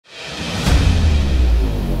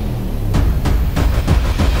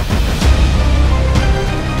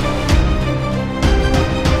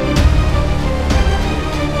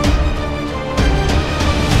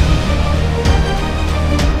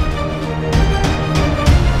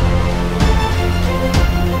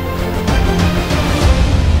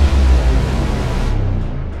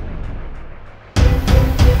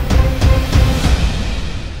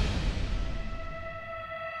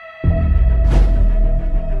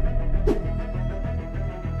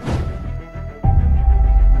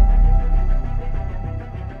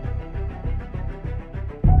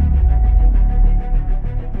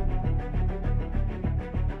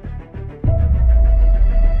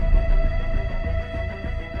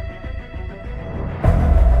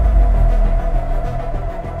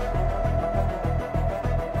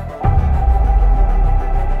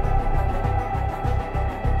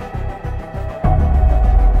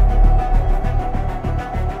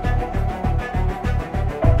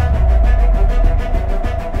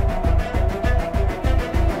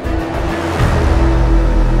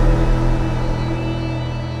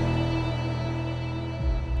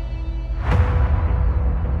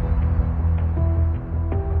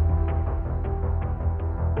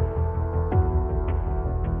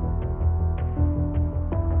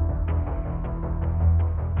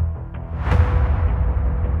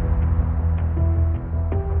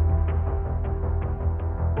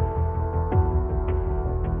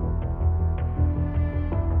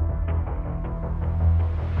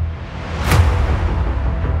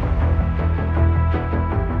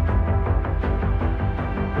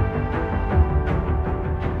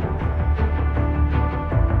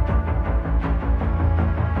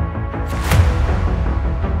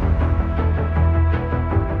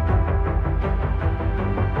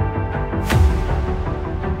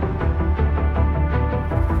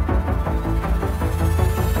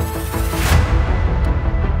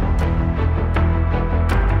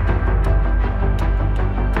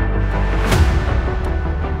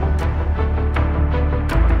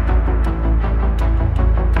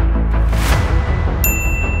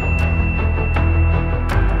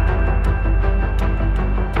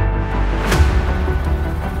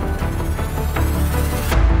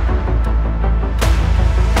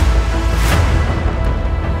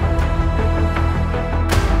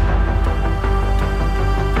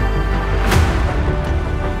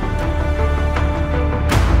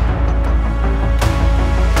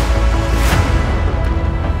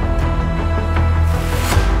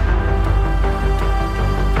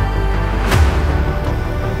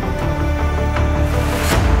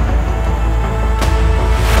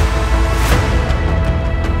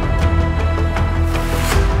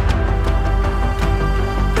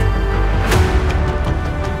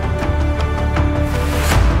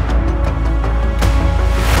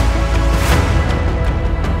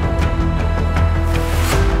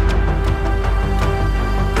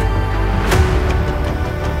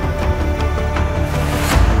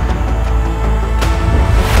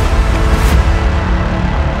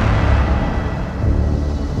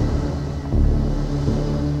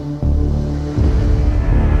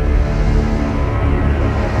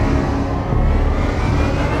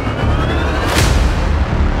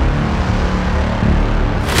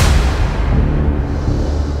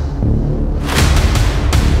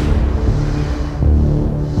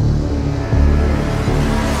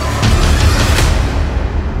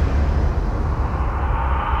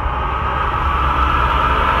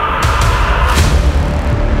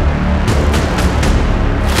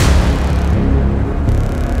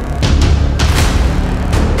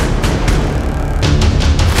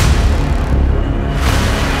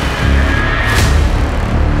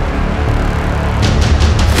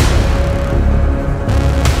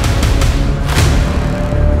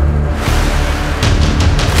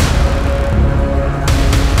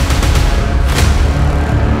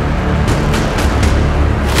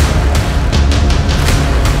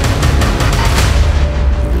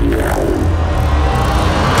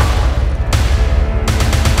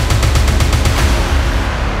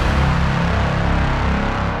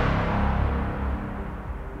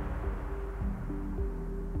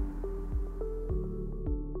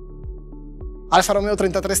Alfa Romeo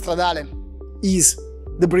 33 Stradale is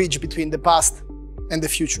the bridge between the past and the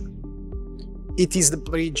future. It is the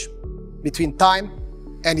bridge between time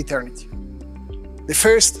and eternity. The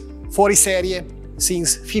first Fuoriserie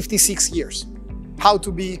since 56 years. How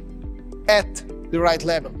to be at the right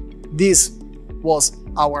level. This was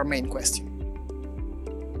our main question.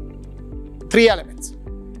 3 elements.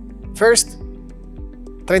 First,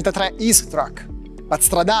 33 is track, but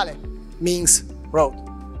Stradale means road.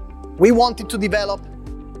 We wanted to develop,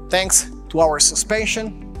 thanks to our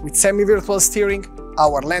suspension with semi-virtual steering,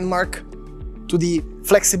 our landmark, to the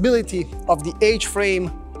flexibility of the H-frame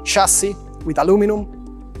chassis with aluminum,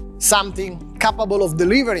 something capable of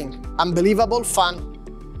delivering unbelievable fun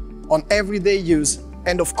on everyday use,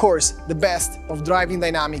 and of course, the best of driving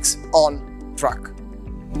dynamics on track.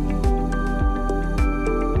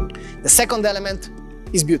 The second element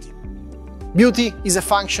is beauty. Beauty is a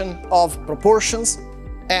function of proportions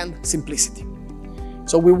and simplicity.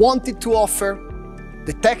 So we wanted to offer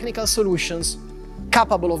the technical solutions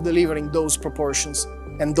capable of delivering those proportions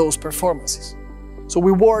and those performances. So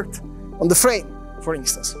we worked on the frame, for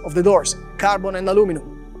instance, of the doors, carbon and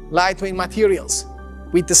aluminum, lightweight materials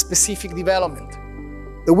with a specific development.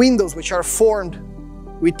 The windows, which are formed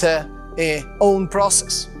with a own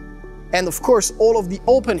process. And of course, all of the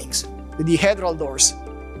openings, the heralded doors,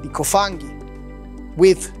 the cofangi,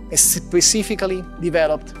 with a specifically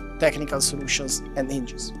developed technical solutions and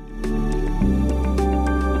hinges.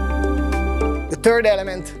 The third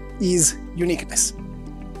element is uniqueness.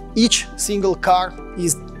 Each single car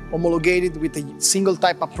is homologated with a single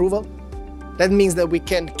type approval. That means that we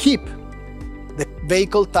can keep the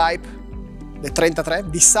vehicle type, the 33,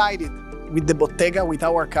 decided with the Bottega, with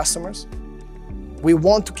our customers. We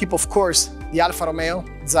want to keep, of course, the Alfa Romeo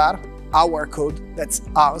ZAR, our code, that's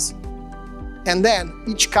ours. And then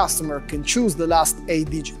each customer can choose the last 8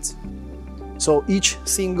 digits. So each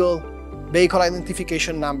single vehicle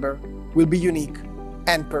identification number will be unique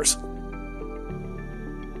and personal.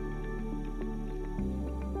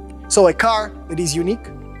 So a car that is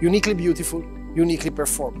unique, uniquely beautiful, uniquely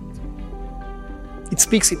performant. It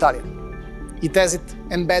speaks Italian. It has it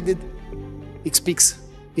embedded. It speaks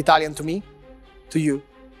Italian to me, to you,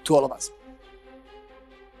 to all of us.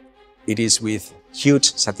 It is with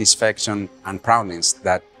huge satisfaction and proudness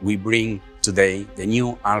that we bring today the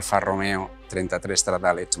new Alfa Romeo 33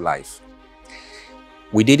 Stradale to life.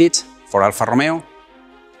 We did it for Alfa Romeo,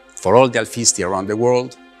 for all the Alfisti around the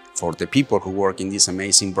world, for the people who work in this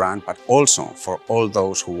amazing brand, but also for all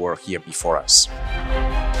those who were here before us.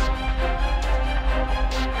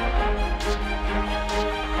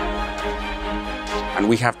 And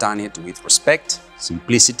we have done it with respect,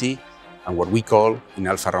 simplicity, and what we call in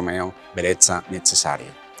Alfa Romeo, bellezza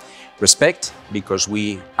necessaria. Respect, because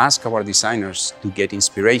we ask our designers to get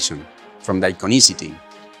inspiration from the iconicity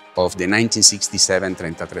of the 1967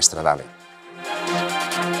 33 Stradale.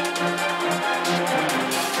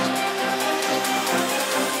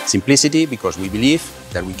 Simplicity, because we believe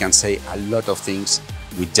that we can say a lot of things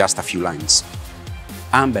with just a few lines.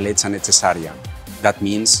 And bellezza necessaria, that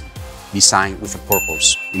means design with a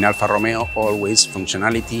purpose. In Alfa Romeo, always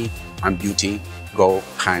functionality and beauty go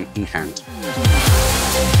hand in hand.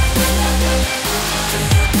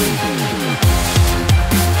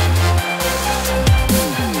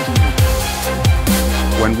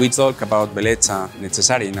 When we talk about bellezza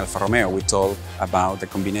necessaria in Alfa Romeo, we talk about the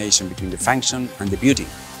combination between the function and the beauty.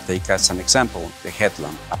 Take as an example the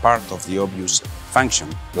headlamp, a part of the obvious function,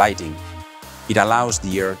 lighting. It allows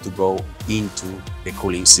the air to go into the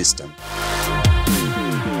cooling system.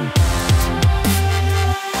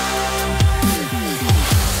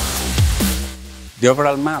 The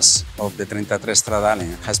overall mass of the 33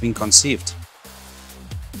 Stradale has been conceived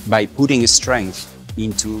by putting strength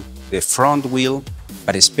into the front wheel,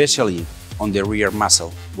 but especially on the rear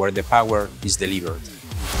muzzle, where the power is delivered.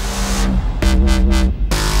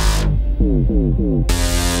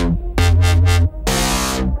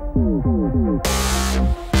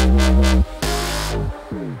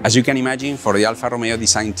 As you can imagine, for the Alfa Romeo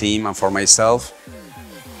design team and for myself,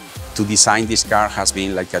 to design this car has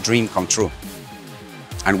been like a dream come true.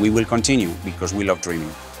 And we will continue because we love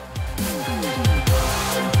dreaming.